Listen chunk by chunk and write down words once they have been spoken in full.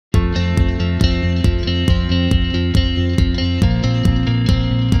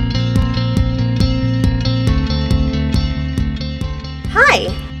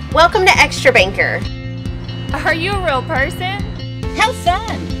Welcome to ExtraBanker. Are you a real person? How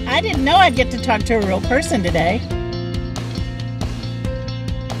fun! I didn't know I'd get to talk to a real person today.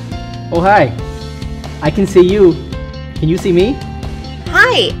 Oh, hi. I can see you. Can you see me?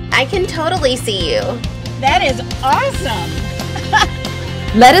 Hi, I can totally see you. That is awesome!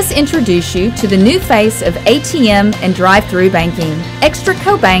 Let us introduce you to the new face of ATM and drive-through banking.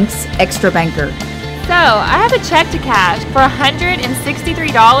 Extraco Bank's ExtraBanker. So, I have a check to cash for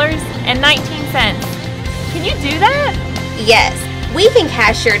 $163.19. Can you do that? Yes, we can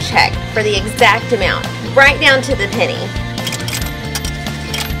cash your check for the exact amount, right down to the penny.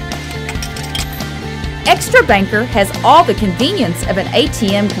 ExtraBanker has all the convenience of an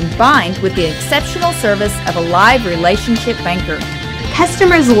ATM combined with the exceptional service of a live relationship banker.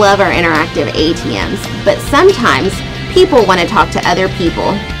 Customers love our interactive ATMs, but sometimes people want to talk to other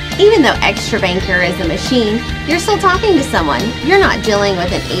people. Even though ExtraBanker is a machine, you're still talking to someone. You're not dealing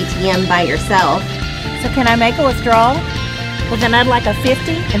with an ATM by yourself. So can I make a withdrawal? Well, then I'd like a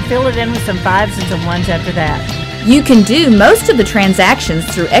 50 and fill it in with some 5s and some 1s after that. You can do most of the transactions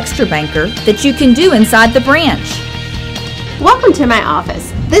through ExtraBanker that you can do inside the branch. Welcome to my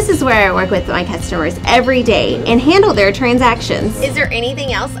office. This is where I work with my customers every day and handle their transactions. Is there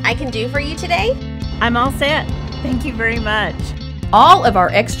anything else I can do for you today? I'm all set. Thank you very much. All of our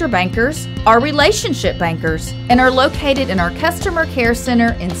ExtraBankers are relationship bankers and are located in our customer care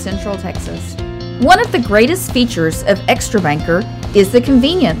center in Central Texas. One of the greatest features of ExtraBanker is the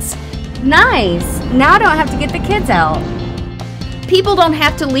convenience. Nice! Now I don't have to get the kids out. People don't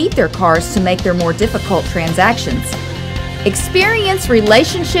have to leave their cars to make their more difficult transactions. Experience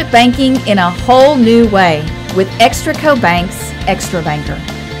relationship banking in a whole new way with Extraco Bank's ExtraBanker.